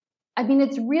I mean,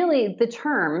 it's really the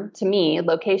term to me,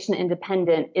 location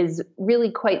independent, is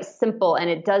really quite simple, and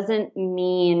it doesn't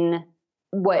mean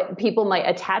what people might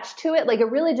attach to it. Like, it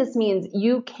really just means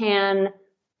you can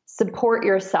support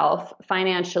yourself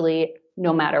financially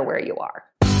no matter where you are.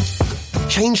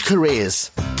 Change careers,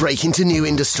 break into new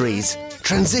industries,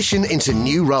 transition into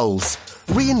new roles,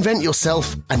 reinvent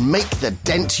yourself and make the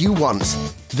dent you want.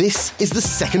 This is the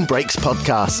Second Breaks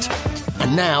podcast.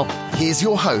 And now, here's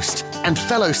your host and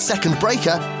fellow Second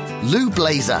Breaker, Lou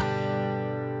Blazer.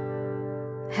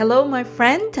 Hello, my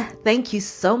friend. Thank you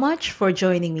so much for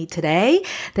joining me today.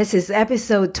 This is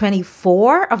episode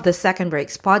 24 of the Second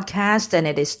Breaks podcast, and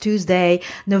it is Tuesday,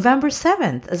 November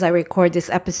 7th, as I record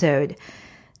this episode.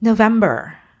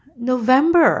 November.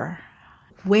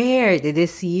 Where did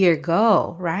this year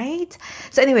go, right?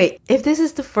 So anyway, if this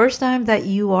is the first time that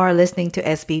you are listening to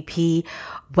SBP,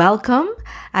 welcome.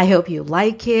 I hope you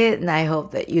like it, and I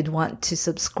hope that you'd want to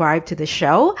subscribe to the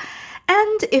show.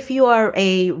 And if you are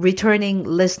a returning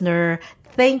listener,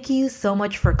 thank you so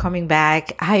much for coming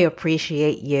back. I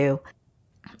appreciate you.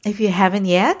 If you haven't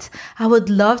yet, I would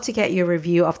love to get your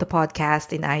review of the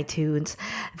podcast in iTunes.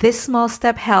 This small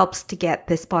step helps to get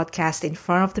this podcast in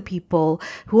front of the people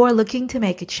who are looking to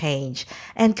make a change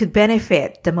and could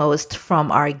benefit the most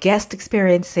from our guest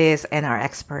experiences and our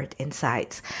expert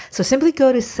insights. So simply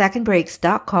go to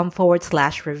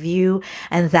secondbreaks.com/review,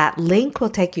 and that link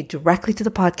will take you directly to the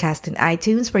podcast in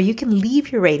iTunes where you can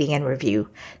leave your rating and review.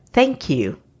 Thank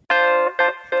you.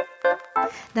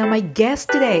 Now, my guest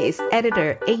today is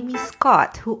editor Amy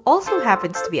Scott, who also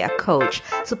happens to be a coach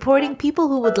supporting people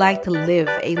who would like to live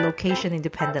a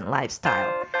location-independent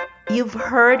lifestyle. You've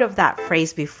heard of that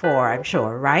phrase before, I'm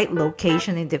sure, right?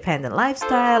 Location-independent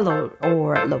lifestyle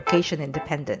or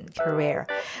location-independent career.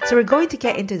 So we're going to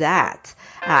get into that,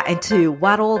 into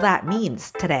what all that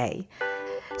means today.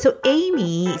 So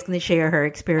Amy is going to share her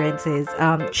experiences.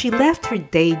 She left her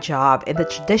day job in the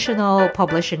traditional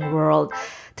publishing world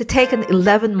to take an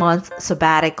 11-month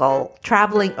sabbatical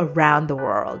traveling around the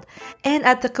world. And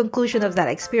at the conclusion of that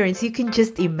experience, you can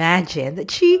just imagine that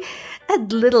she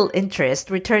had little interest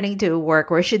returning to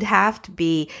work where she'd have to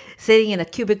be sitting in a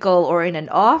cubicle or in an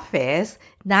office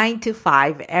 9 to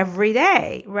 5 every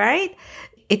day, right?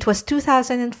 It was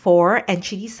 2004, and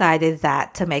she decided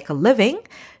that to make a living,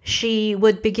 she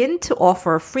would begin to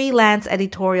offer freelance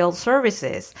editorial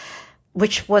services,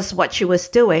 which was what she was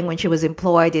doing when she was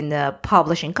employed in the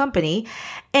publishing company.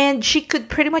 And she could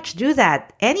pretty much do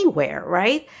that anywhere,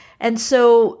 right? And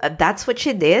so that's what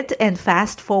she did. And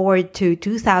fast forward to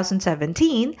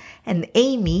 2017, and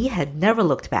Amy had never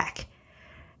looked back.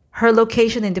 Her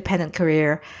location-independent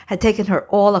career had taken her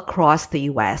all across the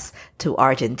U.S., to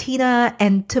Argentina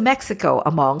and to Mexico,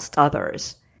 amongst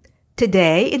others.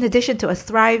 Today, in addition to a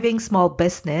thriving small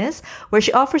business where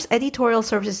she offers editorial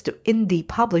services to indie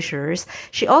publishers,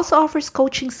 she also offers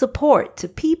coaching support to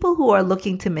people who are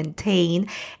looking to maintain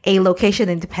a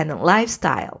location-independent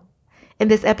lifestyle. In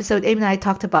this episode, Amy and I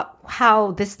talked about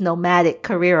how this nomadic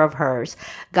career of hers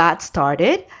got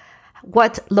started,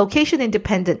 what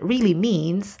location-independent really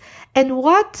means, and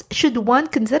what should one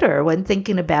consider when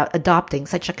thinking about adopting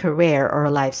such a career or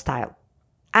a lifestyle.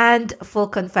 And full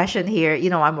confession here,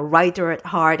 I'm a writer at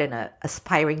heart and an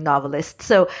aspiring novelist.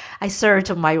 So I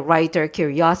served my writer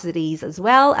curiosities as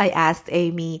well. I asked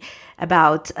Amy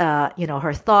about,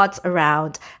 her thoughts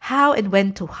around how and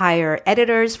when to hire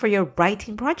editors for your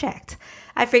writing project.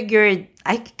 I figured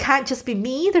I can't just be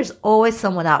me. There's always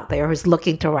someone out there who's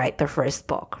looking to write their first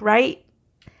book, right?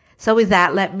 So with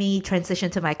that, let me transition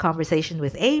to my conversation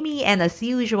with Amy. And as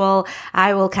usual,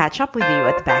 I will catch up with you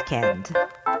at the back end.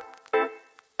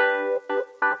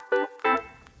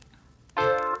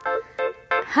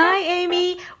 Hi,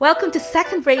 Amy. Welcome to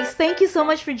Second Breaks. Thank you so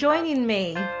much for joining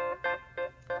me.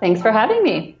 Thanks for having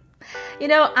me.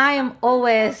 I am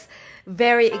always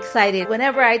very excited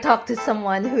whenever I talk to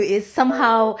someone who is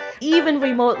somehow even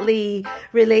remotely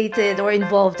related or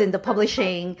involved in the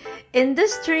publishing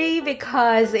industry,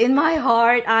 because in my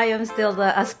heart, I am still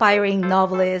the aspiring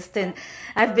novelist. And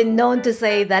I've been known to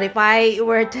say that if I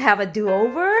were to have a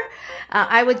do-over,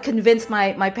 I would convince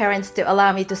my parents to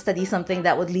allow me to study something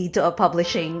that would lead to a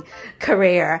publishing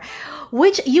career,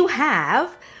 which you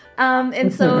have.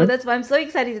 And so that's why I'm so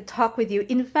excited to talk with you.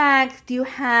 In fact, you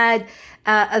had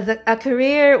a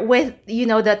career with,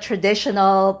 the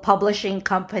traditional publishing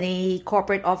company,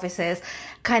 corporate offices.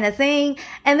 kind of thing.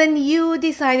 And then you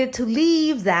decided to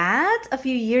leave that a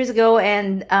few years ago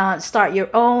and start your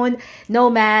own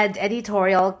Nomad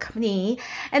editorial company.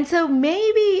 And so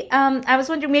maybe I was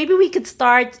wondering, maybe we could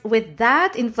start with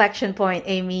that inflection point,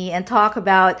 Amy, and talk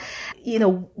about,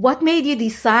 what made you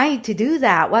decide to do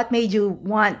that? What made you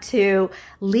want to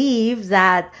leave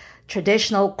that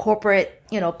traditional corporate,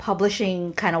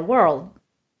 publishing kind of world?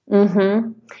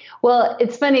 Mm-hmm. Well,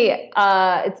 it's funny.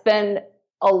 It's been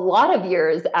a lot of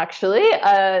years, actually.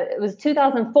 It was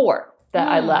 2004 that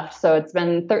I left. So it's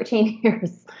been 13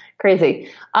 years. Crazy.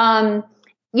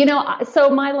 So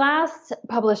my last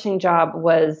publishing job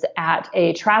was at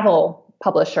a travel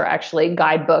publisher, actually,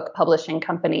 guidebook publishing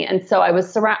company. And so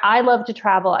I love to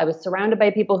travel. I was surrounded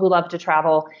by people who love to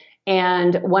travel.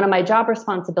 And one of my job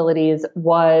responsibilities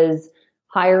was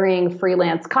hiring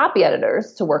freelance copy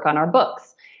editors to work on our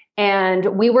books.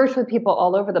 And we worked with people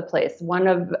all over the place. One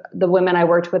of the women I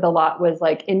worked with a lot was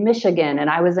like in Michigan, and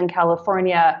I was in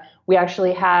California. We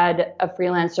actually had a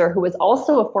freelancer who was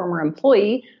also a former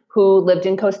employee who lived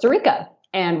in Costa Rica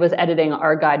and was editing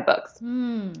our guidebooks.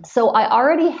 So I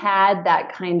already had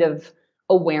that kind of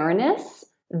awareness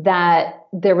that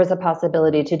there was a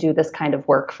possibility to do this kind of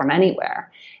work from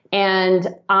anywhere. And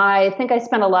I think I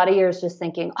spent a lot of years just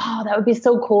thinking, oh, that would be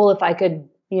so cool if I could,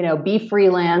 be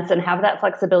freelance and have that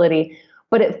flexibility.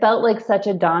 But it felt like such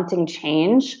a daunting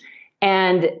change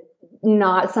and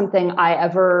not something I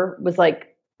ever was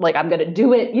like I'm going to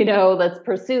do it, let's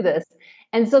pursue this.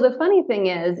 And so the funny thing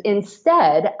is,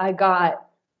 instead, I got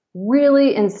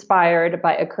really inspired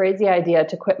by a crazy idea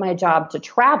to quit my job to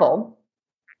travel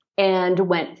and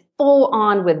went full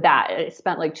on with that. I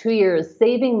spent like 2 years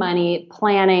saving money,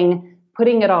 planning,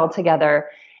 putting it all together.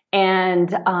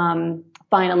 And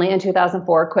finally, in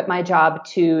 2004, quit my job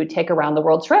to take a round the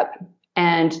world trip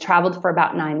and traveled for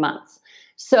about 9 months.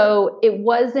 So it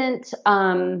wasn't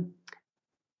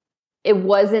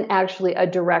actually a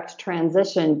direct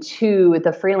transition to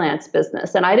the freelance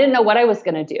business. And I didn't know what I was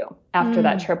going to do after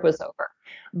that trip was over.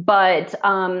 But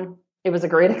it was a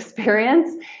great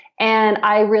experience. And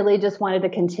I really just wanted to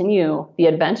continue the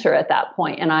adventure at that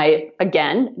point. And I,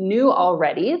 again, knew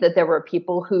already that there were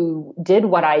people who did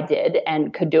what I did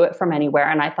and could do it from anywhere.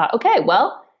 And I thought, okay,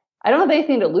 well, I don't have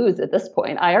anything to lose at this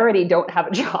point. I already don't have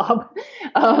a job.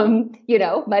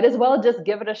 Might as well just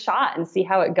give it a shot and see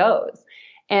how it goes.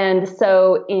 And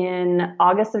so in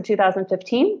August of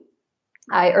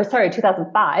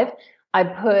 2005, I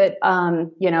put,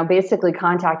 basically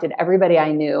contacted everybody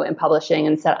I knew in publishing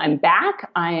and said, I'm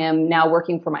back. I am now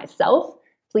working for myself.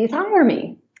 Please hire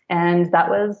me. And that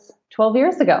was 12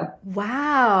 years ago.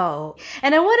 Wow.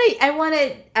 And I want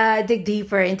to dig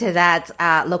deeper into that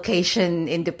location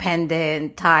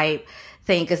independent type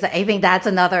thing, because I think that's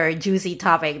another juicy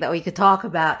topic that we could talk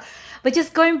about. But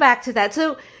just going back to that,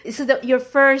 so your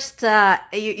first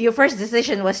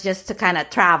decision was just to kind of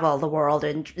travel the world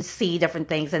and see different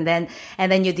things, and then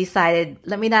you decided,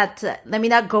 let me not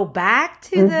go back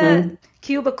to the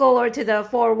cubicle or to the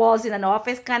four walls in an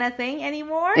office kind of thing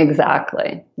anymore.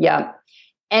 Exactly. Yeah.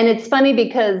 And it's funny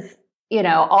because,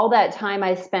 all that time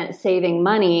I spent saving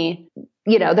money,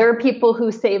 there are people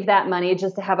who save that money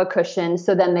just to have a cushion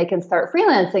so then they can start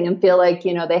freelancing and feel like,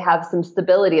 they have some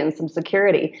stability and some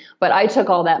security. But I took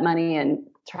all that money and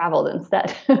traveled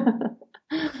instead. And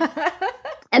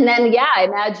then, I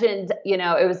imagined,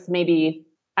 it was maybe,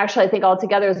 actually, I think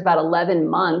altogether it was about 11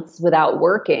 months without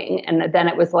working. And then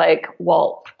it was like,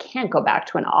 well, I can't go back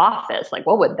to an office. Like,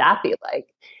 what would that be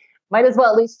like? Might as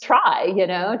well at least try,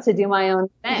 to do my own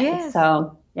thing. Yes.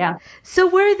 So, yeah. So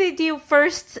where did you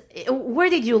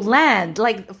land?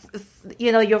 Like,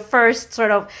 your first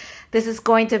sort of, this is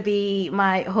going to be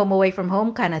my home away from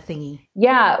home kind of thingy.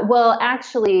 Yeah. Well,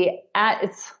 actually,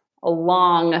 it's a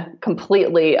long,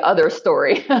 completely other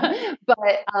story.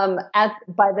 But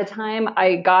by the time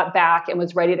I got back and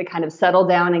was ready to kind of settle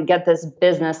down and get this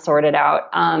business sorted out,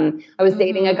 I was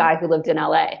dating a guy who lived in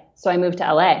LA. So I moved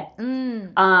to LA.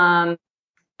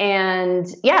 And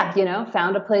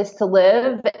found a place to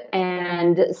live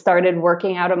and started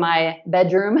working out of my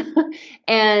bedroom.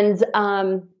 And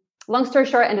long story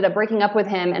short, ended up breaking up with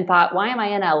him and thought, why am I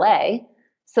in LA?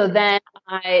 So then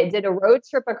I did a road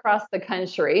trip across the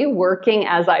country, working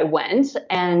as I went,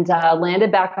 and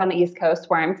landed back on the East Coast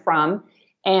where I'm from,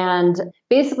 and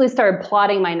basically started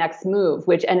plotting my next move,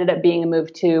 which ended up being a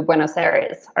move to Buenos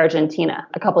Aires, Argentina,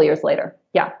 a couple years later.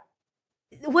 Yeah.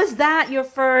 Was that your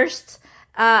first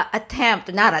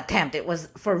it was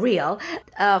for real,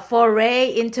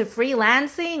 foray into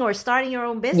freelancing or starting your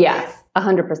own business? Yeah,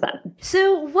 100%.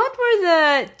 So what were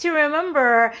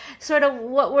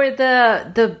what were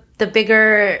the the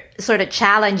bigger sort of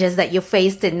challenges that you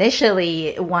faced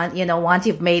initially once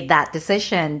you've made that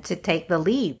decision to take the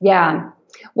leap? Yeah.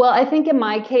 Well, I think in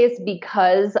my case,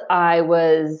 because I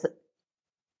was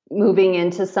moving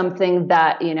into something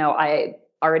that, I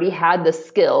already had the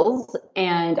skills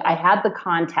and I had the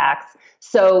contacts.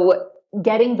 So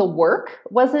getting the work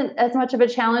wasn't as much of a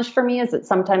challenge for me as it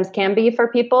sometimes can be for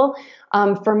people.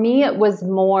 For me, it was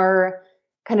more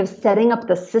kind of setting up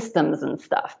the systems and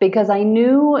stuff, because I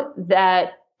knew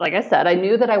that, like I said, I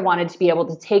knew that I wanted to be able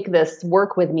to take this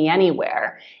work with me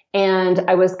anywhere. And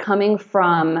I was coming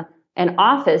from an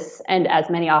office, and as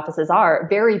many offices are,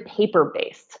 very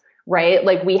paper-based, right?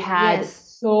 Like we had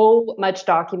so much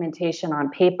documentation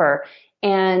on paper.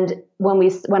 And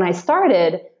when I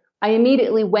started, I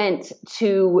immediately went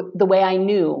to the way I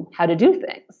knew how to do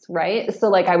things, right? So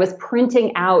like I was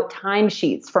printing out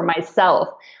timesheets for myself.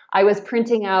 I was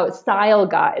printing out style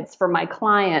guides for my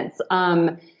clients.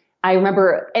 I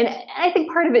remember, and I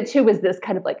think part of it too was this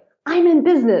kind of like, I'm in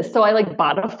business. So I like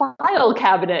bought a file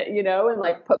cabinet, and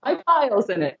like put my files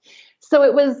in it. So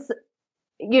it was,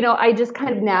 I just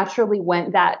kind of naturally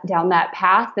went down that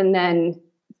path, and then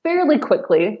fairly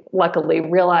quickly, luckily,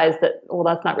 realized that, well,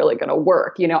 that's not really going to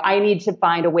work. I need to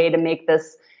find a way to make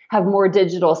this have more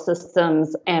digital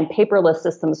systems and paperless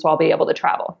systems so I'll be able to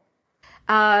travel.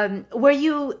 Were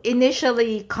you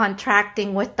initially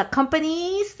contracting with the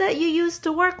companies that you used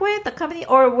to work with,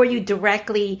 or were you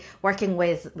directly working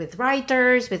with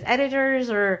writers, with editors,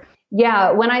 or?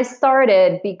 Yeah, when I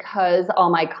started, because all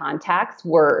my contacts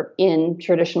were in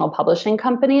traditional publishing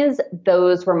companies,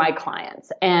 those were my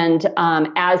clients. And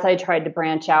as I tried to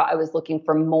branch out, I was looking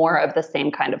for more of the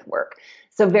same kind of work.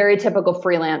 So very typical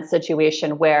freelance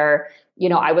situation where,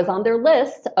 I was on their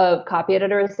list of copy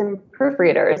editors and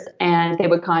proofreaders, and they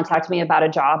would contact me about a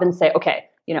job and say, okay,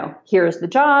 here's the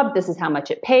job. This is how much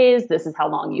it pays. This is how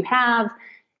long you have.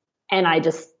 And I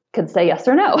just could say yes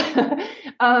or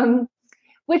no.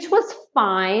 Which was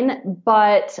fine,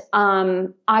 but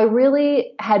I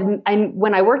really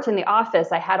when I worked in the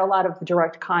office, I had a lot of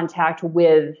direct contact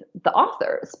with the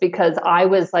authors, because I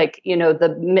was like,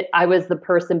 I was the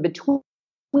person between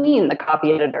the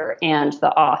copy editor and the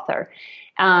author,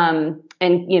 and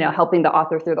helping the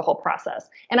author through the whole process.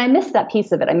 And I missed that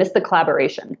piece of it. I missed the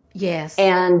collaboration. Yes.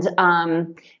 And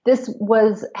this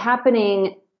was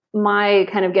happening, my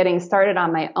kind of getting started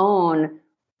on my own,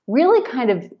 really kind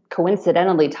of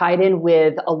coincidentally tied in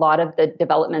with a lot of the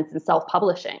developments in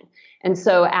self-publishing. And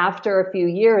so after a few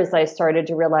years, I started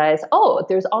to realize,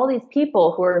 there's all these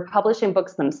people who are publishing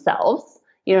books themselves.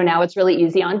 Now it's really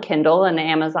easy on Kindle and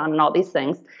Amazon and all these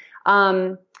things.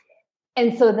 And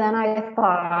so then I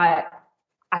thought,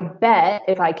 I bet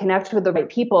if I connect with the right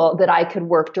people that I could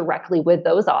work directly with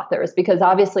those authors, because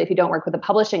obviously if you don't work with a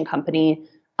publishing company,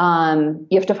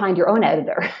 you have to find your own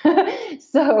editor.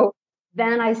 So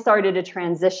then I started a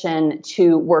transition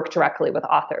to work directly with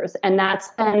authors. And that's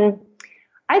been,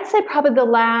 I'd say probably the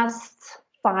last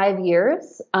 5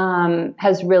 years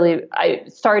I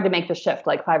started to make the shift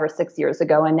like 5 or 6 years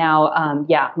ago. And now,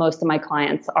 most of my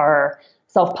clients are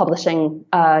self-publishing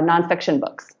nonfiction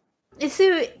books.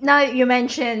 So now you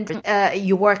mentioned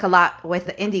you work a lot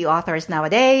with indie authors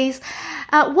nowadays.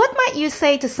 What might you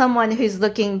say to someone who's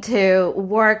looking to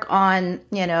work on,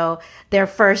 their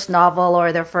first novel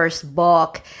or their first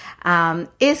book?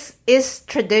 Is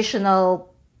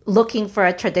looking for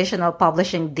a traditional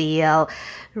publishing deal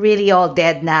really all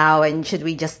dead now? And should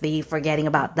we just be forgetting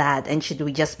about that? And should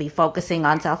we just be focusing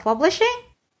on self-publishing?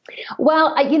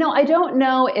 Well, I don't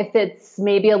know if it's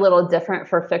maybe a little different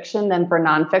for fiction than for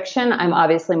nonfiction. I'm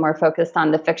obviously more focused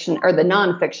on the fiction or the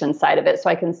nonfiction side of it, so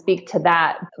I can speak to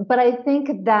that. But I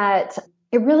think that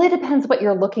it really depends what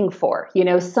you're looking for.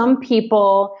 Some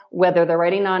people, whether they're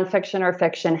writing nonfiction or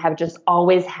fiction, have just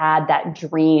always had that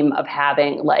dream of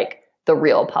having like the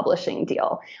real publishing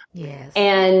deal. Yes.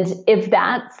 And if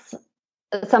that's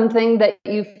something that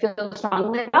you feel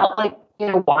strongly about,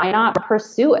 why not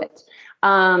pursue it?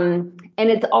 And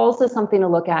it's also something to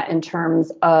look at in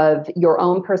terms of your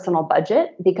own personal budget,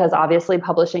 because obviously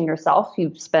publishing yourself,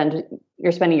 you're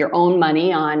spending your own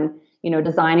money on,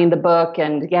 designing the book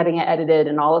and getting it edited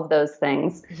and all of those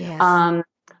things. Yes.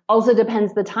 Also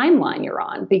depends the timeline you're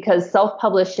on, because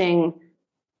self-publishing,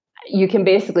 you can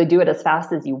basically do it as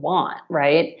fast as you want,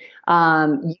 right?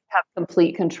 You have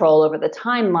complete control over the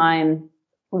timeline.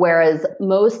 Whereas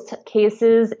most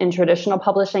cases in traditional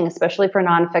publishing, especially for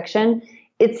nonfiction,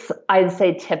 it's, I'd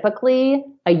say, typically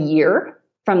a year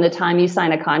from the time you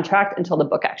sign a contract until the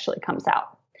book actually comes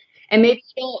out. And maybe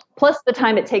plus the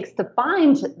time it takes to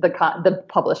find the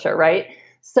publisher, right?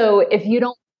 So if you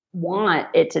don't want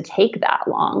it to take that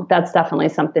long, that's definitely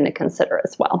something to consider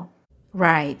as well.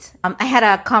 Right. I had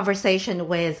a conversation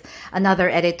with another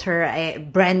editor,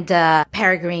 Brenda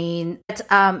Peregrine.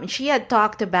 She had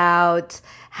talked about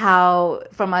how,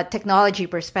 from a technology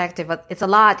perspective, it's a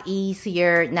lot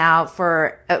easier now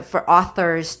for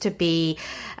authors to be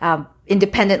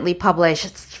independently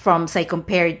published from, say,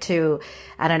 compared to,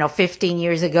 I don't know, 15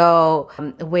 years ago,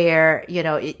 where,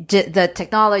 the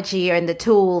technology and the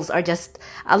tools are just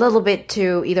a little bit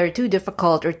either too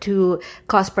difficult or too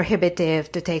cost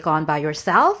prohibitive to take on by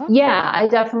yourself. Yeah, I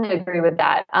definitely agree with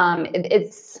that.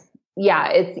 It's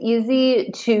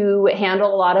easy to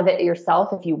handle a lot of it yourself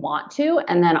if you want to.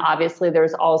 And then obviously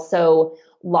there's also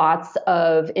lots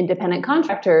of independent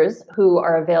contractors who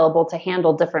are available to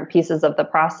handle different pieces of the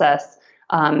process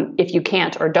if you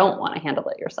can't or don't want to handle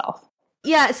it yourself.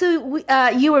 Yeah, so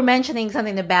you were mentioning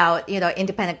something about,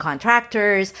 independent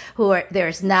contractors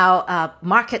there's now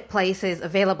marketplaces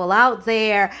available out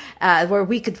there where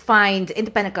we could find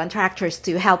independent contractors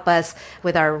to help us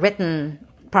with our written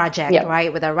project, yep.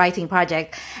 Right? With a writing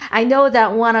project. I know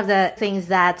that one of the things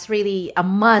that's really a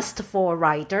must for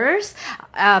writers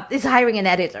is hiring an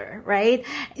editor, right?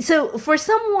 So for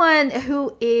someone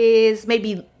who is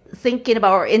maybe thinking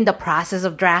about or in the process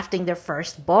of drafting their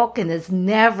first book and has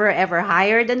never ever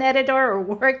hired an editor or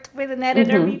worked with an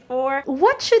editor before,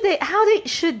 how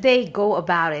should they go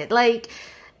about it? Like,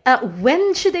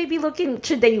 when should they be looking?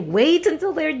 Should they wait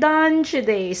until they're done? Should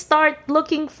they start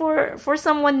looking for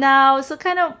someone now? So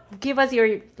kind of give us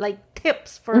your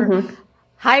tips for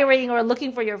hiring or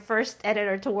looking for your first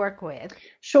editor to work with.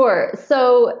 Sure.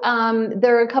 So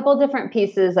there are a couple different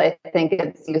pieces I think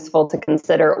it's useful to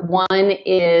consider. One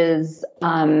is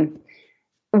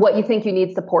what you think you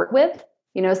need support with.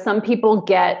 Some people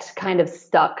get kind of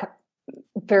stuck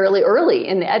fairly early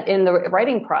in the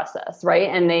writing process, right?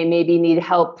 And they maybe need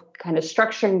help kind of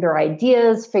structuring their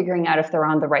ideas, figuring out if they're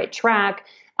on the right track.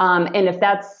 And if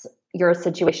that's your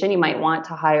situation, you might want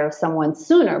to hire someone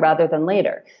sooner rather than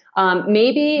later.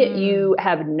 Maybe you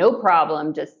have no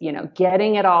problem just,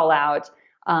 getting it all out,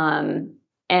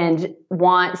 and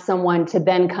want someone to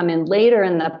then come in later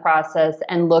in the process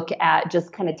and look at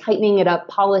just kind of tightening it up,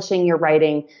 polishing your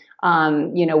writing,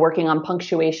 working on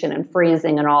punctuation and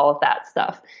phrasing and all of that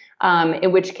stuff.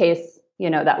 In which case,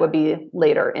 that would be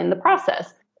later in the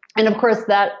process. And of course,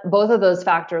 both of those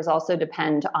factors also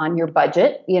depend on your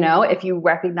budget. If you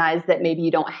recognize that maybe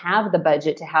you don't have the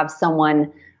budget to have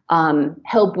someone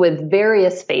help with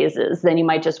various phases, then you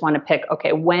might just want to pick,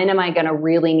 okay, when am I going to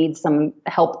really need some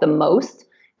help the most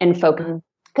and focus?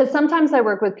 Because sometimes I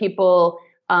work with people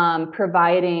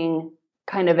providing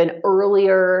kind of an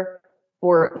earlier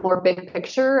or more big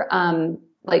picture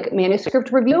like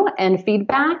manuscript review and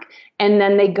feedback, and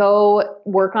then they go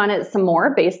work on it some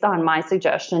more based on my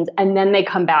suggestions, and then they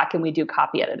come back and we do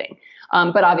copy editing.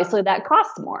 But obviously that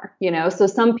costs more, so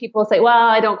some people say, well,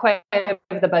 I don't quite have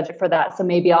the budget for that, so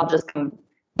maybe I'll just come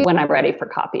when I'm ready for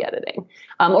copy editing,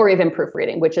 or even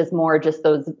proofreading, which is more just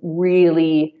those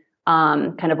really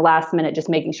kind of last minute, just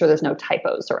making sure there's no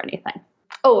typos or anything.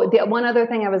 Oh, the one other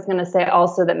thing I was going to say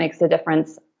also that makes a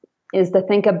difference is to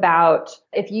think about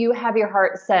if you have your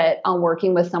heart set on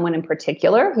working with someone in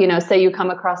particular, say you come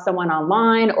across someone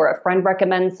online or a friend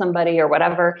recommends somebody or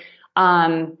whatever,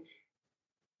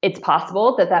 it's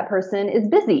possible that person is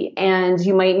busy and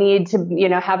you might need to,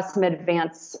 have some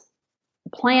advance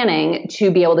planning to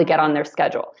be able to get on their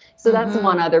schedule. So that's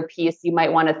one other piece you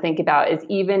might want to think about is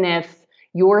even if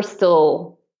you're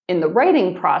still in the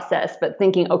writing process, but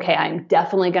thinking, okay, I'm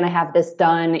definitely going to have this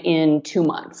done in 2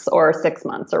 months or 6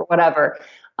 months or whatever.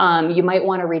 You might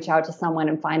want to reach out to someone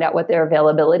and find out what their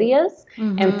availability is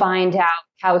and find out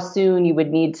how soon you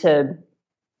would need to,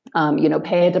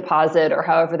 pay a deposit or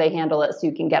however they handle it so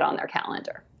you can get on their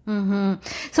calendar.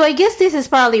 So I guess this is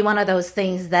probably one of those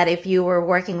things that if you were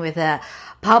working with a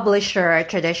publisher, a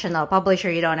traditional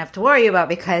publisher, you don't have to worry about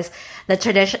because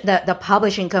the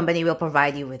publishing company will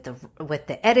provide you with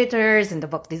the editors and the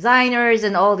book designers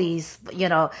and all these,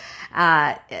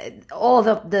 all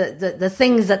the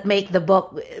things that make the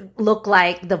book look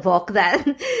like the book that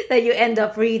you end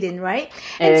up reading, right?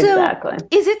 And exactly. So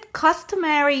is it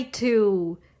customary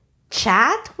to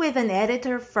chat with an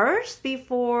editor first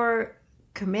before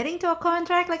committing to a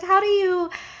contract? Like how do you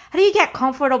get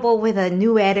comfortable with a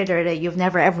new editor that you've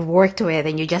never ever worked with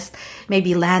and you just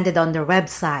maybe landed on their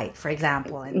website, for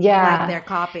example, and like their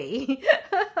copy?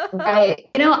 Right.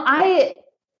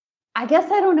 I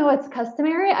guess I don't know it's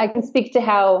customary. I can speak to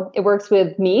how it works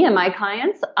with me and my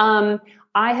clients.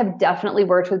 I have definitely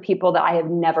worked with people that I have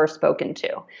never spoken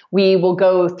to. We will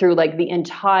go through like the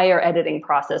entire editing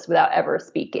process without ever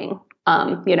speaking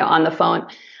on the phone.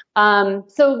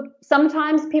 So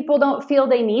sometimes people don't feel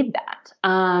they need that.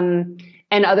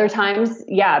 And other times,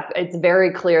 yeah, it's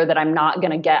very clear that I'm not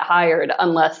going to get hired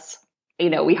unless,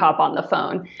 we hop on the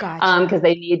phone. Gotcha. Because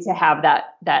they need to have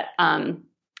that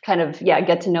kind of,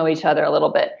 get to know each other a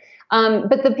little bit.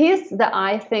 But the piece that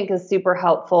I think is super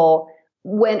helpful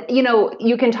when,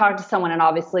 you can talk to someone and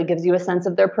obviously gives you a sense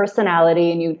of their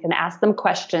personality and you can ask them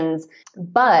questions.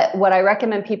 But what I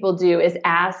recommend people do is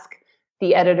ask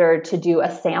the editor to do a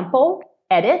sample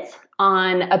edit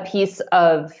on a piece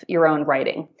of your own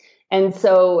writing. And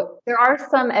so there are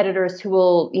some editors who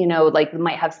will,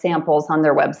 might have samples on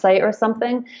their website or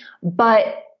something,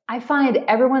 but I find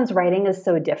everyone's writing is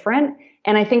so different.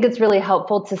 And I think it's really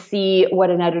helpful to see what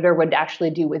an editor would actually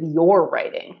do with your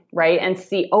writing, right? And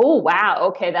see, oh, wow,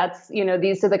 okay, that's,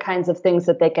 these are the kinds of things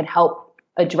that they can help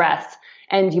address.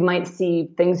 And you might see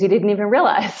things you didn't even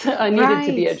realize needed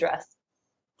to be addressed.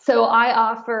 So I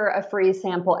offer a free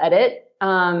sample edit,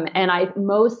 and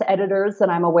most editors that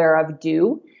I'm aware of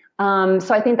do. So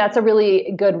I think that's a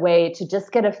really good way to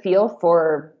just get a feel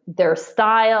for their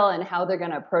style and how they're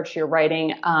going to approach your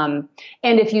writing. And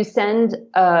if you send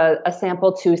a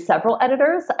sample to several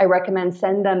editors, I recommend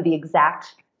send them the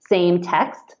exact same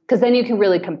text, because then you can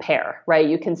really compare, right?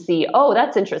 You can see, oh,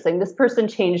 that's interesting. This person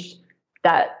changed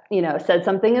that, said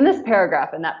something in this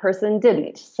paragraph and that person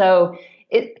didn't. So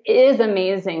it is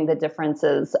amazing the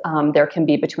differences there can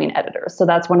be between editors. So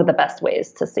that's one of the best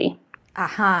ways to see.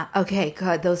 Aha. Okay,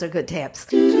 good. Those are good tips.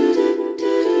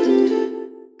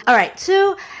 All right.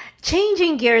 So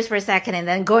changing gears for a second and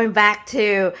then going back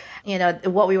to,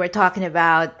 what we were talking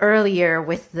about earlier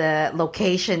with the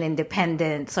location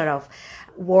independent sort of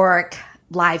work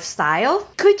lifestyle.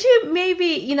 Could you maybe,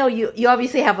 you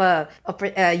obviously have a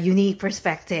unique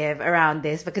perspective around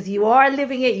this because you are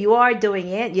living it, you are doing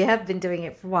it, you have been doing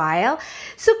it for a while.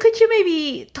 So could you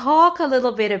maybe talk a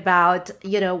little bit about,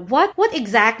 what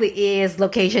exactly is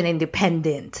location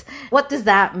independent? What does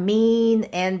that mean?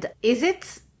 And is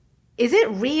it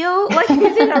real? Like,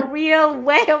 is it a real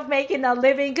way of making a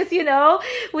living? Because,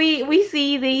 we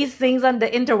see these things on the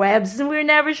interwebs and we're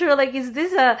never sure, like, is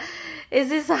this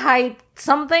a hype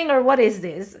something or what is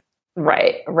this?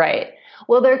 Right.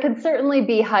 Well, there can certainly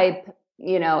be hype,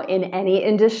 in any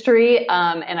industry.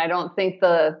 And I don't think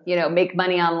the, make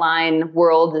money online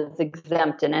world is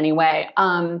exempt in any way.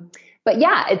 But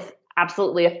yeah, it's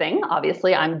absolutely a thing.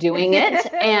 Obviously, I'm doing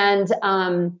it. And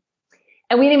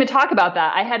we didn't even talk about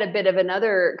that. I had a bit of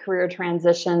another career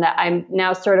transition that I'm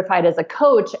now certified as a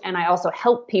coach, and I also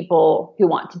help people who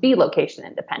want to be location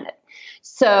independent.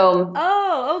 So,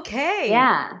 oh, okay.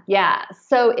 Yeah.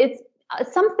 So it's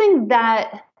something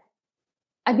that,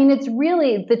 it's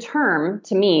really, the term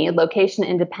to me, location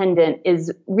independent,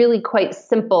 is really quite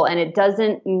simple, and it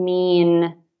doesn't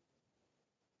mean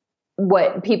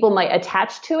what people might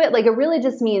attach to it. Like, it really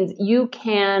just means you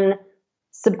can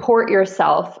support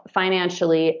yourself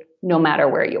financially no matter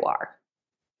where you are,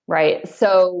 right?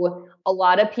 So a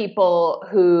lot of people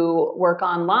who work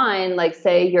online, like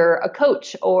say you're a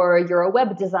coach or you're a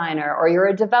web designer or you're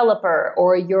a developer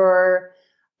or you're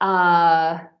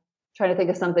trying to think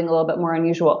of something a little bit more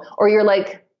unusual, or you're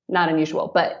like, not unusual,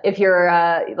 but if you're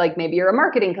like maybe you're a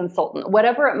marketing consultant,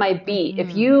 whatever it might be,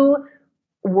 if you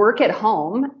work at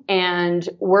home and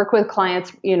work with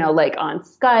clients, like on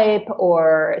Skype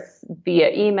or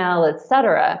via email,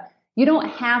 etc., you don't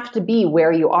have to be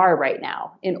where you are right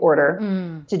now in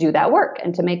order to do that work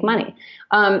and to make money.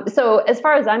 So as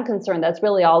far as I'm concerned, that's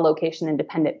really all location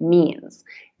independent means.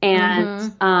 And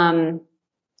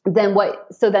then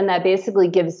that basically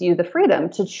gives you the freedom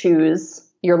to choose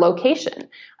your location.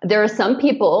 There are some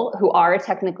people who are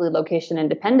technically location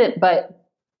independent, but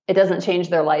it doesn't change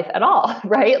their life at all,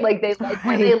 right? Like they like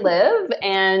where they live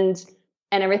and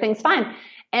everything's fine.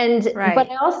 But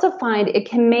I also find it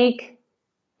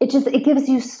gives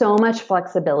you so much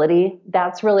flexibility.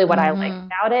 That's really what I like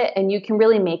about it. And you can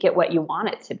really make it what you want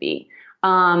it to be.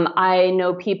 I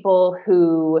know people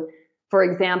who, for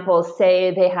example,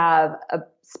 say they have a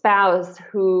spouse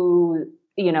who,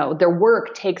 their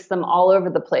work takes them all over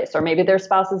the place, or maybe their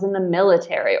spouse is in the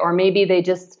military, or maybe they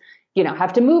just,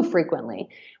 have to move frequently.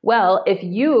 Well, if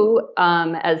you,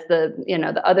 as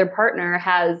the other partner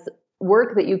has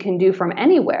work that you can do from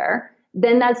anywhere,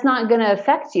 then that's not going to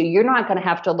affect you. You're not going to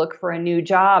have to look for a new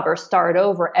job or start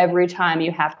over every time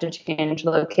you have to change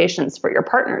locations for your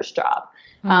partner's job.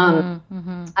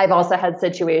 I've also had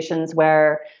situations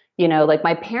where, like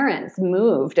my parents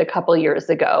moved a couple years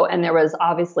ago, and there was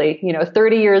obviously,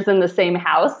 30 years in the same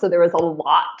house. So there was a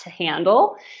lot to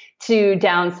handle to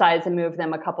downsize and move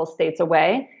them a couple states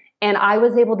away. And I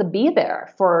was able to be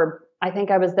there for I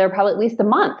think I was there probably at least a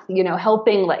month,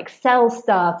 helping like sell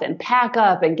stuff and pack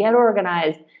up and get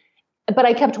organized. But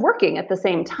I kept working at the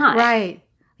same time. Right.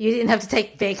 You didn't have to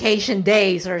take vacation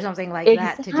days or something like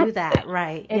that to do that.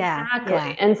 Right. Exactly.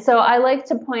 Yeah. And so I like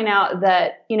to point out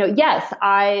that, yes,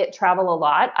 I travel a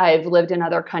lot. I've lived in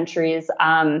other countries.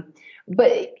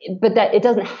 But that it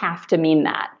doesn't have to mean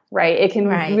that, right? It can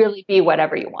really be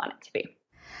whatever you want it to be.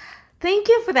 Thank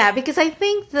you for that, because I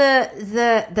think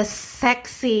the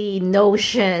sexy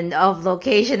notion of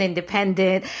location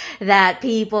independent that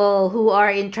people who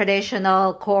are in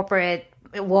traditional corporate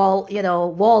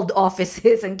walled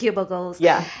offices and cubicles.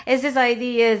 Yeah. Is this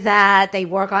idea that they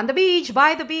work on the beach,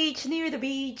 by the beach, near the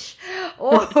beach,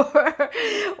 or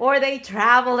they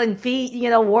travel and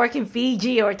work in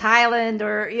Fiji or Thailand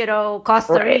or,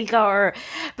 Costa Rica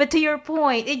but to your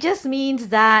point, it just means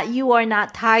that you are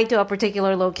not tied to a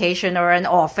particular location or an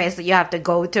office that you have to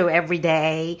go to every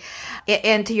day.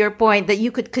 And to your point, that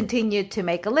you could continue to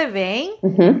make a living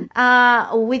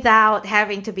without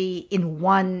having to be in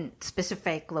one specific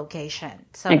location.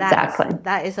 So exactly.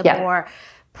 that is a more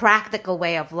practical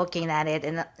way of looking at it,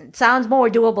 and it sounds more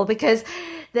doable, because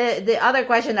the other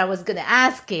question I was going to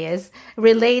ask is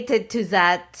related to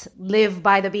that live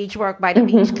by the beach, work by the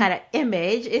beach kind of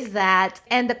image, is that,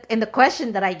 and the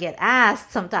question that I get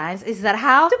asked sometimes is that,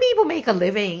 how do people make a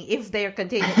living if they're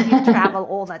continuing to travel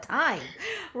all the time,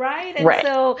 right? And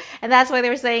so, and that's why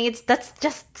they're saying that's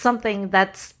just something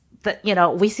that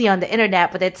we see on the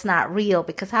internet, but it's not real,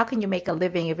 because how can you make a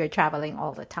living if you're traveling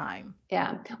all the time?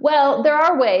 Yeah. Well, there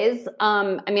are ways.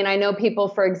 I know people,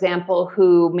 for example,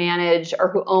 who manage or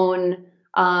who own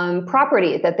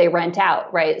property that they rent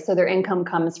out, right? So their income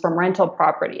comes from rental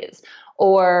properties.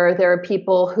 Or there are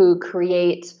people who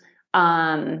create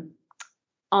online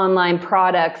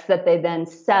products that they then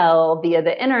sell via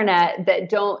the internet that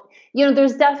don't,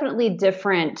 there's definitely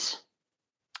different,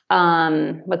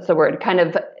 what's the word? Kind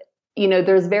of,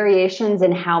 there's variations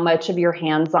in how much of your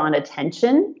hands-on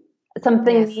attention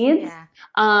something needs. Yeah.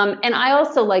 And I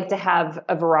also like to have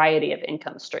a variety of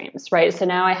income streams, right? So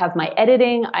now I have my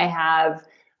editing, I have,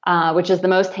 which is the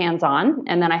most hands-on,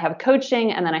 and then I have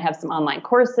coaching, and then I have some online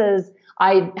courses.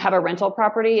 I have a rental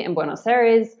property in Buenos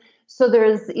Aires. So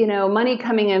there's, money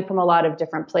coming in from a lot of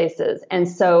different places. And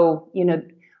so,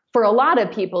 for a lot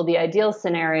of people, the ideal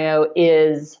scenario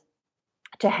is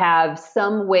to have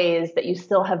some ways that you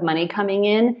still have money coming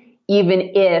in, even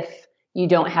if you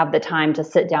don't have the time to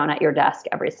sit down at your desk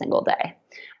every single day.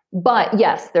 But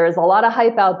yes, there is a lot of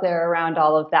hype out there around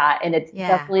all of that. And it's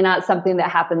definitely not something that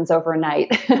happens overnight.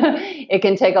 It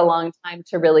can take a long time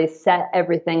to really set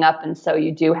everything up. And so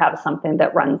you do have something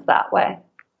that runs that way.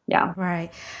 Yeah. Right.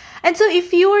 And so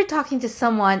if you were talking to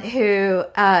someone who,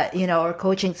 or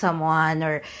coaching someone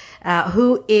or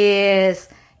who is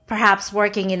perhaps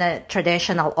working in a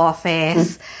traditional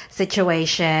office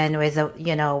situation with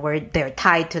where they're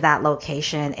tied to that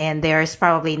location, and there's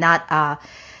probably not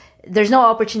there's no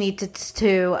opportunity to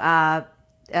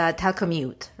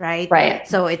telecommute, right? Right.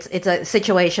 So it's a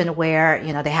situation where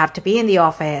they have to be in the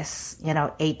office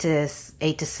 8 to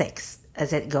 6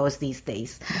 as it goes these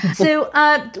days. So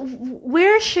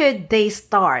where should they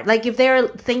start? Like if they're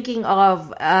thinking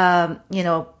of,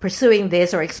 pursuing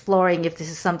this or exploring if this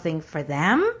is something for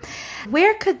them,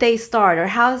 where could they start, or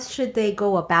how should they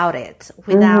go about it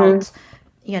without,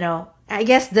 I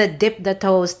guess the dip the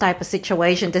toes type of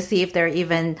situation to see if they're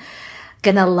even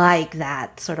gonna like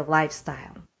that sort of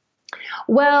lifestyle?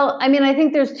 Well, I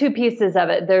think there's two pieces of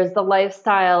it. There's the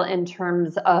lifestyle in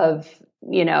terms of,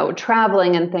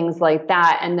 traveling and things like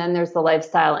that. And then there's the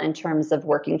lifestyle in terms of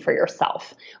working for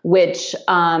yourself, which,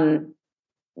 can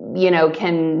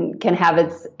have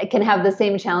the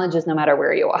same challenges no matter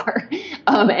where you are,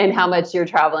 and how much you're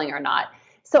traveling or not.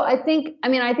 So I think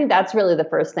that's really the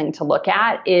first thing to look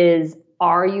at is,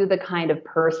 are you the kind of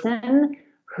person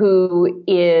who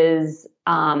is,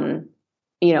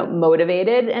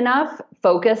 motivated enough,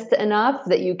 focused enough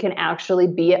that you can actually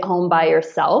be at home by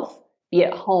yourself, be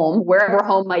at home, wherever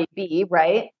home might be,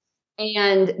 right?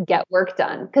 And get work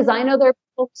done. Because I know there are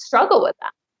people who struggle with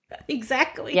that.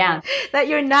 Exactly. Yeah. That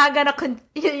you're not gonna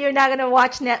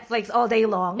watch Netflix all day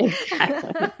long.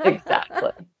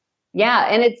 Exactly. Yeah,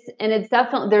 and it's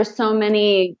definitely, there's so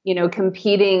many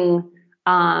competing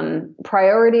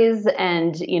priorities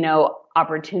and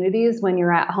opportunities when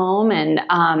you're at home,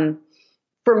 and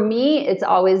for me, it's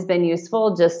always been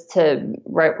useful just to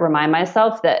remind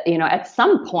myself that, at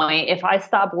some point, if I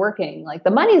stop working, like the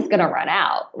money's going to run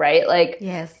out, right? Like,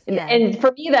 yes. Yeah. And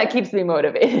for me, that keeps me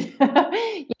motivated.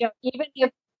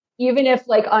 Even if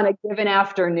like on a given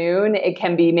afternoon, it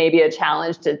can be maybe a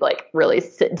challenge to like really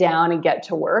sit down and get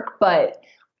to work. But,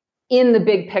 in the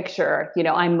big picture,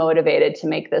 I'm motivated to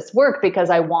make this work because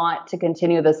I want to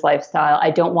continue this lifestyle.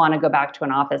 I don't want to go back to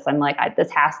an office. I'm like, this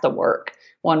has to work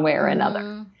one way or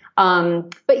another.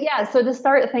 But yeah, so to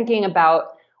start thinking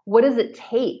about what does it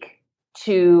take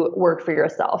to work for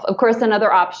yourself? Of course,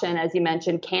 another option, as you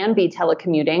mentioned, can be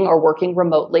telecommuting or working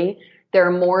remotely. There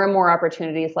are more and more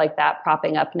opportunities like that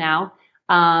popping up now.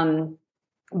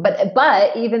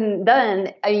 But even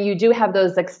then, you do have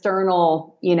those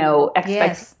external,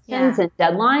 expectations and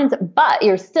deadlines, but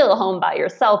you're still home by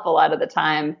yourself a lot of the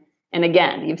time. And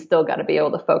again, you've still got to be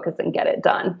able to focus and get it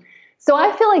done. So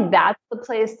I feel like that's the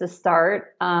place to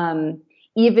start,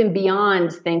 even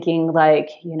beyond thinking like,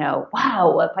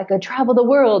 wow, if I could travel the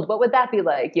world, what would that be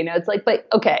like? It's like, but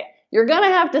okay, you're going to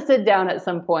have to sit down at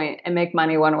some point and make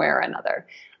money one way or another.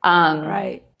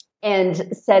 Right.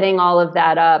 And setting all of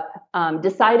that up,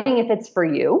 deciding if it's for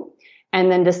you,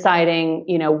 and then deciding,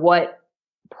 what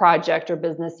project or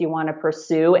business you want to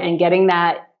pursue and getting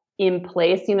that in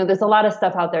place. There's a lot of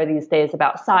stuff out there these days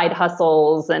about side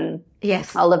hustles and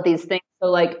all of these things. So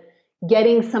like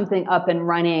getting something up and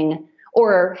running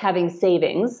or having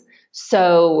savings.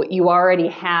 So you already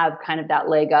have kind of that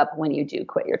leg up when you do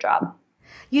quit your job.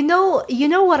 You know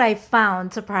what I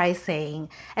found surprising?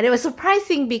 And it was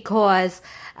surprising because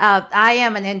I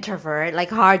am an introvert, like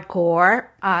hardcore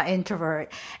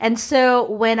introvert. And so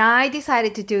when I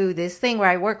decided to do this thing where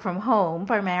I work from home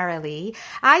primarily,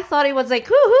 I thought it was like,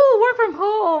 woohoo, work from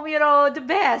home, the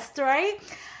best, right?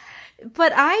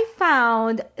 But I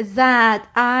found that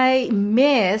I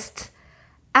missed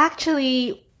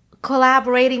actually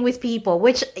collaborating with people,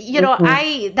 which,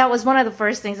 that was one of the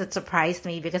first things that surprised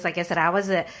me because like I said,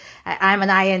 I'm an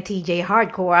INTJ,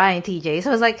 hardcore INTJ. So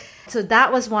I was like, so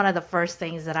that was one of the first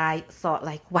things that I thought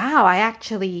like, wow, I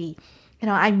actually,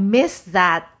 I missed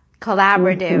that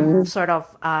collaborative sort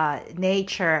of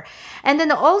nature. And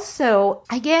then also,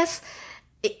 I guess,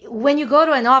 when you go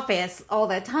to an office all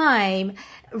the time,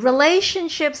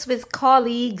 relationships with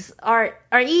colleagues are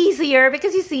easier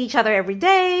because you see each other every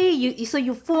day. So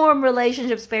you form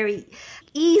relationships very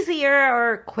easier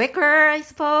or quicker, I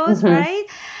suppose, right?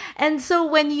 And so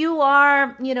when you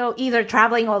are, either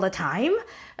traveling all the time,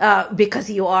 because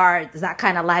you are, that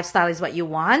kind of lifestyle is what you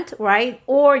want, right?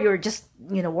 Or you're just,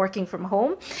 working from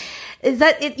home, is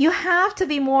that you have to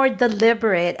be more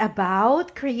deliberate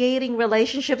about creating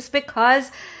relationships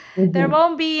because there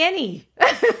won't be any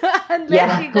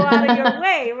unless you go out of your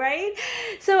way, right?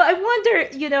 So I wonder,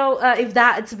 if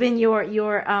that's been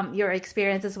your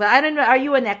experience as well. I don't know. Are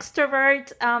you an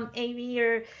extrovert, Amy?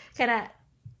 Or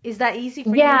is that easy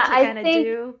for you to kind of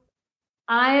do?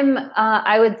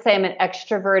 I would say I'm an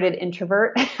extroverted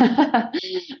introvert.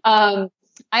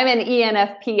 I'm an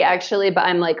ENFP actually, but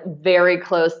I'm like very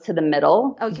close to the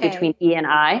middle between E and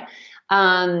I.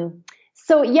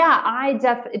 So yeah,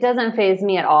 it doesn't faze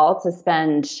me at all to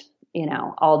spend,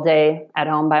 all day at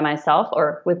home by myself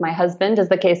or with my husband, as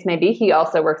the case may be. He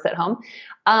also works at home.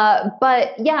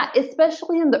 But yeah,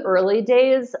 especially in the early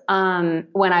days,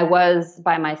 when I was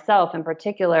by myself in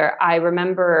particular, I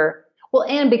remember,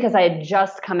 and because I had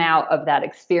just come out of that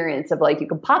experience of like, you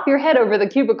can pop your head over the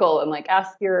cubicle and like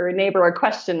ask your neighbor a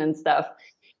question and stuff.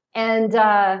 And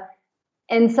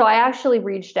so I actually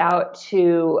reached out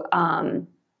to,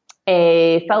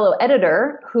 a fellow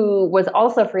editor who was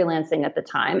also freelancing at the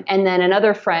time, and then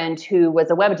another friend who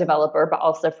was a web developer, but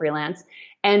also freelance.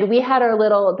 And we had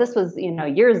this was,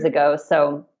 years ago.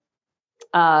 So,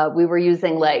 we were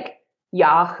using like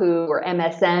Yahoo or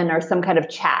MSN or some kind of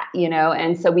chat,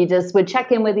 and so we just would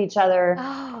check in with each other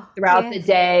throughout the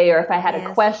day. Or if I had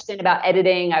a question about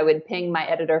editing, I would ping my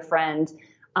editor friend.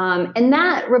 And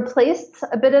that replaced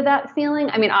a bit of that feeling.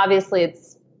 I mean, obviously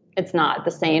it's not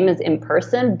the same as in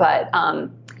person, but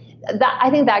I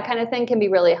think that kind of thing can be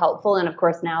really helpful. And of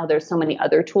course, now there's so many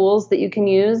other tools that you can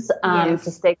use to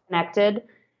stay connected.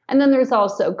 And then there's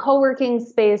also co-working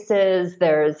spaces.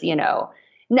 There's,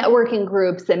 networking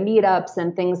groups and meetups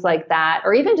and things like that,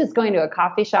 or even just going to a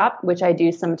coffee shop, which I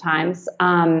do sometimes,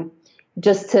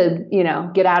 just to,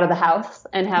 get out of the house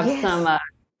and have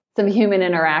some human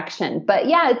interaction. But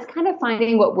yeah, it's kind of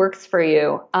finding what works for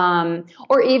you.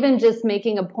 Or even just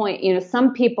making a point,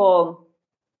 some people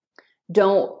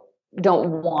don't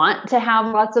want to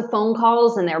have lots of phone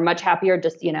calls and they're much happier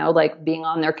just, like being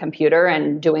on their computer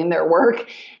and doing their work.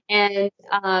 And,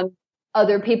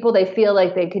 other people, they feel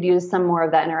like they could use some more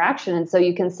of that interaction. And so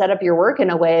you can set up your work in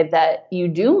a way that you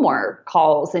do more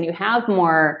calls and you have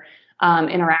more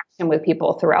interaction with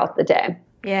people throughout the day.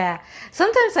 Yeah.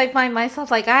 Sometimes I find myself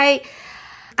like I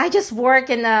just work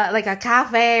in a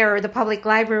cafe or the public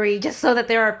library just so that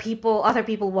there are other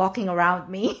people walking around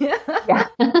me. Yeah.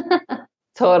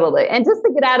 Totally. And just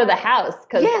to get out of the house,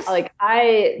 because Yes. like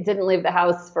I didn't leave the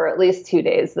house for at least 2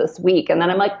 days this week. And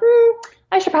then I'm like,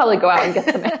 I should probably go out and get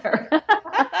some air.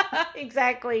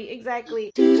 Exactly.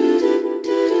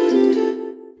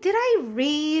 Did I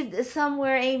read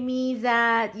somewhere, Amy,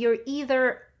 that you're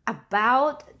either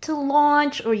about to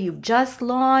launch or you've just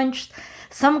launched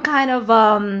some kind of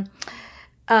a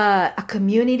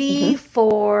community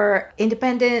for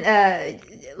independent,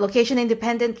 location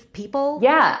independent people?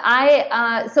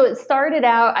 Yeah, so it started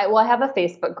out, I have a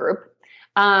Facebook group,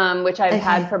 which I've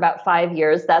had for about 5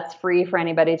 years. That's free for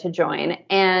anybody to join.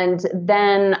 And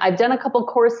then I've done a couple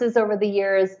courses over the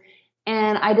years,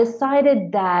 and I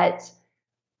decided that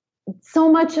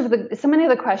so many of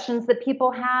the questions that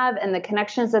people have and the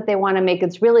connections that they want to make,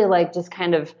 it's really like just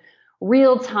kind of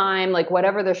real time, like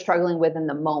whatever they're struggling with in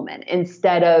the moment,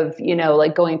 instead of,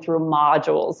 like going through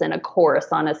modules in a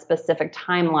course on a specific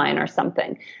timeline or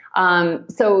something.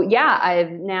 So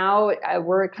yeah,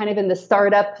 we're kind of in the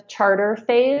startup charter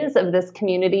phase of this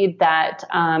community that,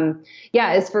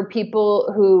 is for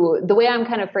people who, the way I'm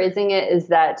kind of phrasing it is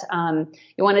that,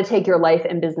 you want to take your life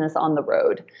and business on the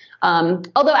road.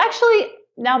 Although actually,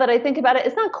 now that I think about it,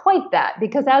 it's not quite that,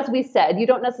 because as we said, you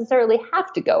don't necessarily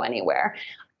have to go anywhere.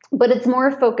 But it's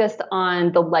more focused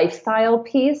on the lifestyle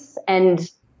piece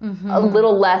and a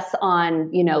little less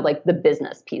on, like the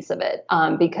business piece of it.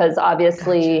 Because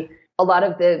obviously a lot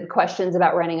of the questions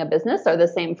about running a business are the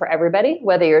same for everybody,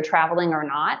 whether you're traveling or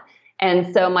not.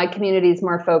 And so my community is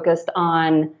more focused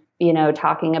on,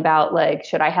 talking about like,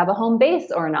 should I have a home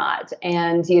base or not?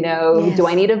 And, do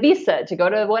I need a visa to go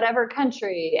to whatever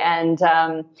country? And,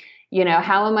 how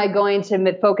am I going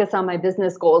to focus on my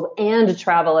business goals and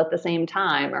travel at the same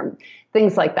time, or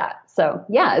things like that. So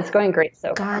yeah, it's going great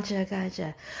so far.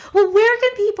 Gotcha. Well, where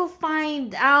can people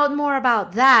find out more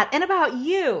about that and about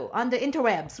you on the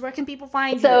interwebs? Where can people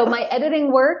find you? So my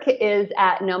editing work is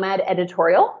at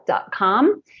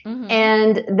nomadeditorial.com.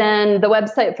 And then the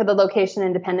website for the location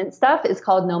independent stuff is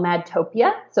called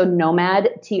Nomadtopia. So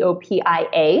Nomad,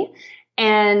 Topia.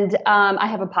 And I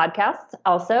have a podcast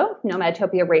also,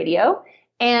 Nomadtopia Radio.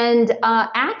 And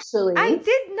actually, I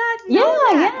did not know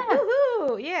that. Yeah.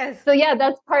 Woohoo! Yes. So yeah,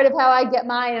 that's part of how I get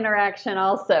my interaction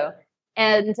also.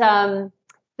 And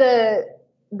the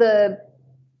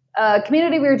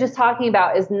community we were just talking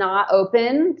about is not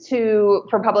open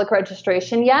for public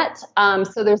registration yet.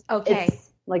 So there's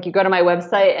it's like you go to my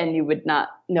website and you would not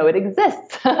know it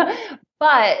exists.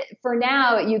 But for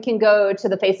now, you can go to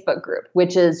the Facebook group,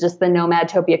 which is just the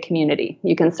Nomadtopia community.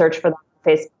 You can search for the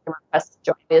Facebook and request to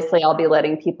join. Obviously, I'll be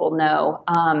letting people know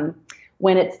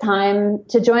when it's time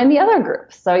to join the other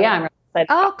group. So yeah, I'm really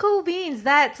excited. Oh, cool beans.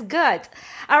 That's good.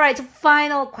 All right. So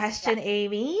final question,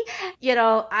 Amy.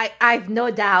 I've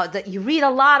no doubt that you read a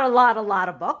lot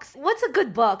of books. What's a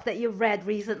good book that you've read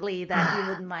recently that you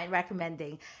wouldn't mind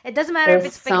recommending? It doesn't matter if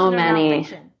it's fiction or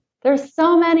nonfiction. There's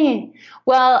so many.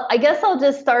 Well, I guess I'll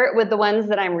just start with the ones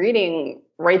that I'm reading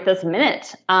right this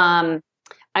minute. I'm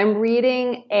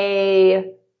reading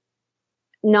a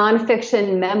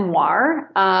nonfiction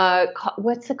memoir.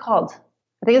 What's it called?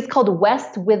 I think it's called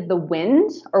West with the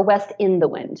Wind or West in the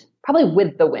Wind. Probably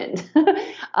With the Wind.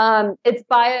 It's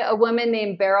by a woman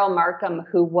named Beryl Markham,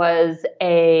 who was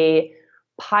a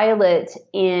pilot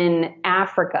in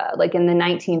Africa, like in the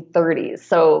 1930s.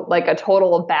 So like a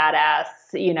total badass,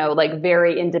 like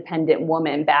very independent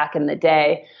woman back in the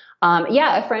day.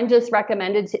 A friend just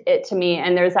recommended it to me.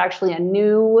 And there's actually a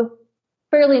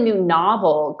fairly new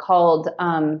novel called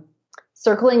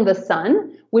Circling the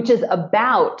Sun, which is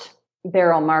about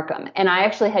Beryl Markham. And I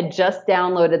actually had just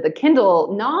downloaded the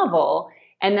Kindle novel.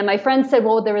 And then my friend said,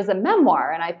 well, there was a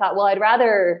memoir. And I thought, well, I'd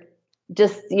rather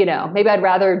just, maybe I'd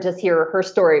rather just hear her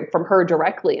story from her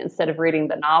directly instead of reading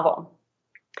the novel.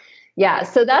 Yeah.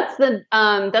 So that's kind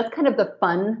of the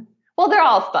fun. Well, they're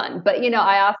all fun, but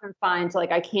I often find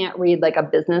like I can't read like a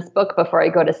business book before I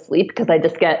go to sleep because I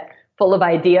just get full of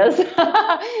ideas.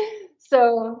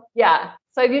 So yeah.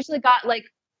 So I've usually got like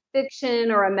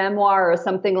fiction or a memoir or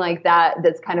something like that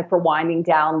that's kind of for winding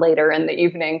down later in the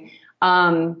evening.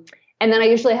 And then I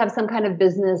usually have some kind of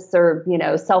business or,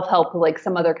 self-help, like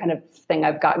some other kind of thing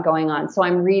I've got going on. So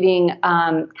I'm reading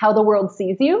How the World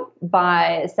Sees You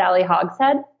by Sally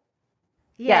Hogshead.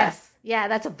 Yes. Yeah,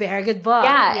 that's a very good book.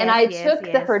 Yeah, and I took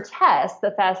her test,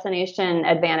 the Fascination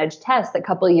Advantage test, a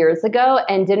couple of years ago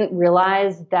and didn't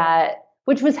realize that,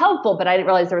 which was helpful, but I didn't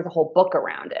realize there was a whole book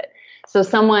around it. So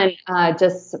someone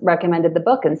just recommended the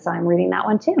book, and so I'm reading that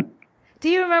one too. Do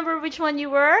you remember which one you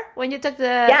were when you took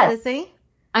the thing?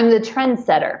 I'm the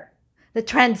trendsetter. The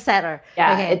trendsetter.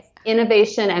 Yeah, okay. It's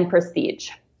innovation and prestige.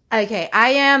 Okay,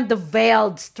 I am the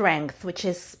veiled strength, which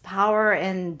is power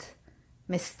and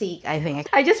mystique, I think.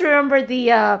 I just remember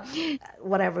the,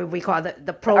 whatever we call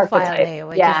the profile name.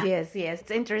 Which is, yes. It's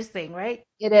interesting, right?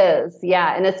 It is,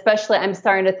 yeah. And especially I'm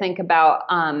starting to think about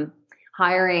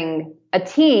hiring a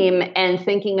team and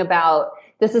thinking about,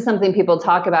 this is something people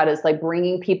talk about, is like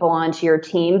bringing people onto your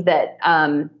team that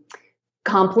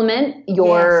complement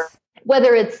your... Yes.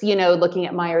 Whether it's, looking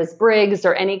at Myers-Briggs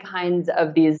or any kinds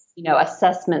of these,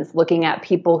 assessments, looking at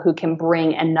people who can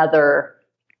bring another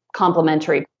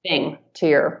complementary thing to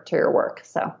your work.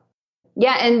 So,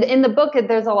 yeah. And in the book,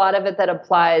 there's a lot of it that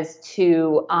applies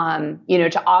to,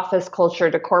 to office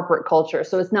culture, to corporate culture.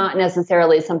 So it's not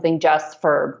necessarily something just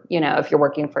for, if you're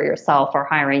working for yourself or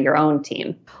hiring your own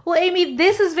team. Well, Amy,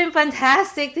 this has been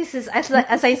fantastic. This is,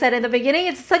 as I said in the beginning,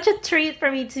 it's such a treat for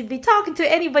me to be talking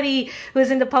to anybody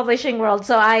who's in the publishing world.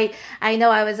 So I know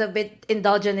I was a bit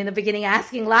indulgent in the beginning,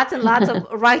 asking lots and lots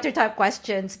of writer type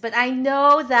questions, but I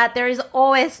know that there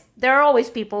are always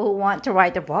people who want to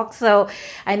write a book. So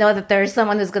I know that there's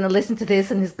someone who's going to listen to this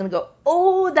and is going to go,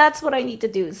 oh, that's what I need to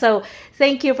do. So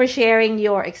thank you for sharing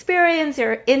your experience,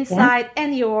 your insight,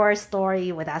 and your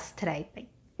story with us today.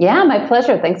 Yeah, my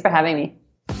pleasure. Thanks for having me.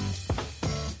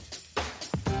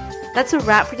 That's a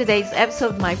wrap for today's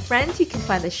episode, my friends. You can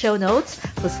find the show notes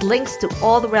plus links to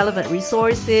all the relevant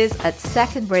resources at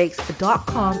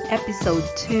secondbreaks.com episode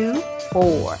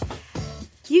 24.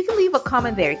 You can leave a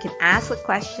comment there. You can ask a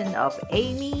question of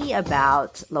Amy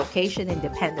about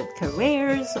location-independent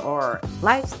careers or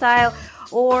lifestyle,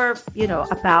 or,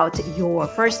 about your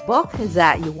first book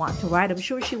that you want to write. I'm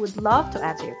sure she would love to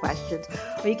answer your questions.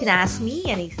 Or you can ask me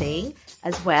anything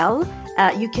as well.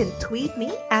 You can tweet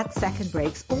me at Second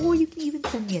Breaks, or you can even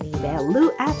send me an email,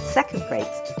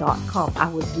 lou@secondbreaks.com. I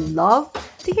would love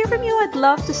to hear from you. I'd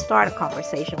love to start a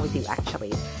conversation with you,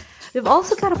 actually. We've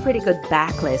also got a pretty good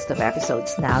backlist of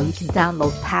episodes now. You can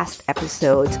download past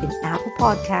episodes in Apple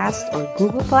Podcasts or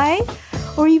Google Play,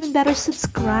 or even better,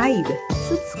 subscribe.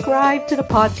 Subscribe to the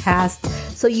podcast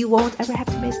so you won't ever have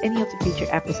to miss any of the future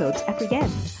episodes ever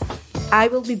again. I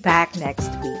will be back next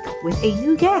week with a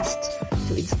new guest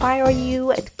to inspire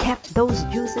you and keep those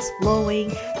juices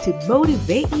flowing, to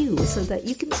motivate you so that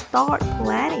you can start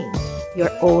planning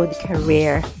your own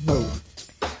career move.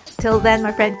 Till then,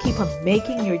 my friend, keep on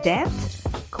making your dent.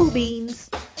 Cool beans.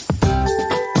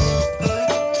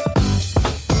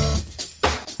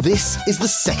 This is the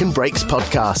Second Breaks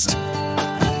podcast.